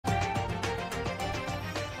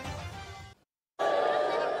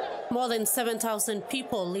More than 7,000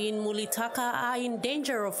 people in Mulitaka are in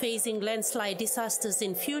danger of facing landslide disasters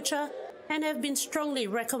in future and have been strongly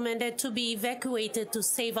recommended to be evacuated to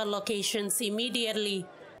safer locations immediately.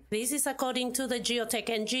 This is according to the geotech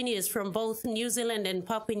engineers from both New Zealand and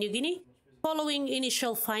Papua New Guinea, following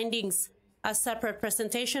initial findings. A separate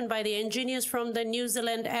presentation by the engineers from the New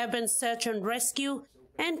Zealand Urban Search and Rescue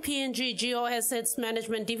and PNG Geoassets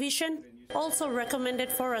Management Division also recommended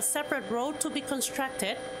for a separate road to be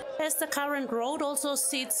constructed, as the current road also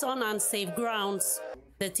sits on unsafe grounds.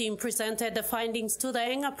 The team presented the findings to the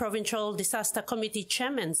Enga Provincial Disaster Committee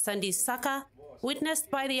Chairman Sandy Saka, witnessed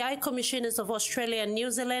by the High Commissioners of Australia and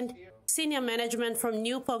New Zealand, senior management from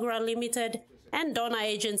New Pogra Limited, and donor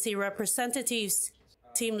agency representatives.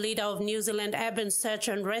 Team leader of New Zealand Urban Search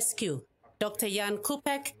and Rescue, Dr. Jan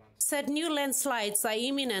Kupek, said new landslides are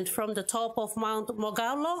imminent from the top of Mount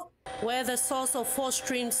Mogaulo, where the source of 4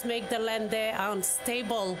 streams make the land there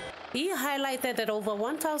unstable. He highlighted that over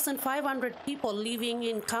 1,500 people living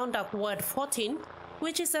in Kaundak Ward 14,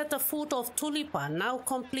 which is at the foot of Tulipa, now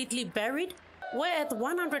completely buried, were at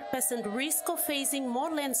 100% risk of facing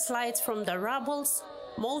more landslides from the rubbles,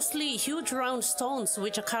 mostly huge round stones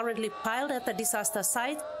which are currently piled at the disaster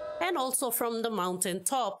site, and also from the mountain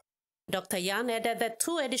top. Dr. Yan added that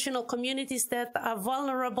 2 additional communities that are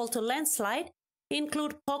vulnerable to landslide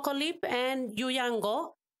include Pokolip and Yuyango,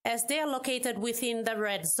 as they are located within the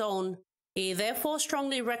red zone. He therefore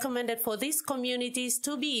strongly recommended for these communities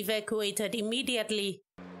to be evacuated immediately.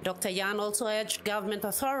 Dr. Yan also urged government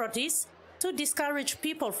authorities to discourage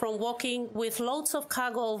people from walking with loads of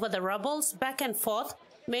cargo over the rubbles back and forth,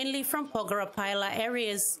 mainly from Pogra Paila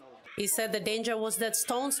areas. He said the danger was that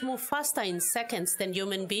stones move faster in seconds than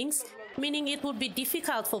human beings, meaning it would be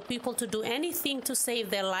difficult for people to do anything to save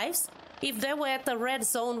their lives if they were at the red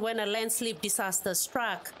zone when a landslip disaster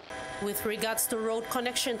struck. With regards to road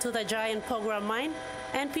connection to the giant Pogra mine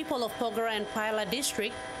and people of Pogra and Paila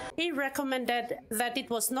district, he recommended that it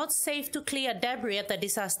was not safe to clear debris at the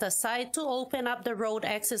disaster site to open up the road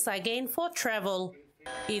access again for travel.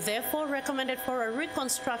 He therefore recommended for a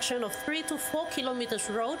reconstruction of 3 to 4 kilometers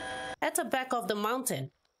road at the back of the mountain,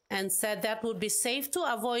 and said that would be safe to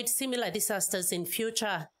avoid similar disasters in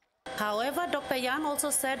future. However, Dr. Yan also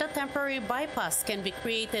said a temporary bypass can be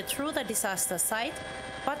created through the disaster site,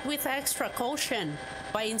 but with extra caution,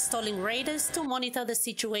 by installing radars to monitor the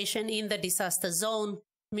situation in the disaster zone.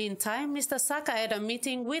 Meantime, Mr. Saka had a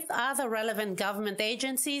meeting with other relevant government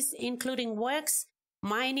agencies, including Works,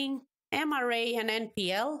 Mining, MRA and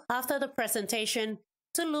NPL, after the presentation,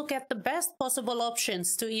 to look at the best possible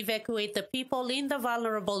options to evacuate the people in the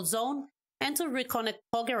vulnerable zone and to reconnect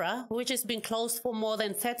Pogera, which has been closed for more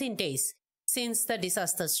than 13 days since the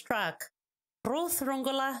disaster struck. Ruth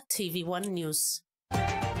Rungula, TVWAN News.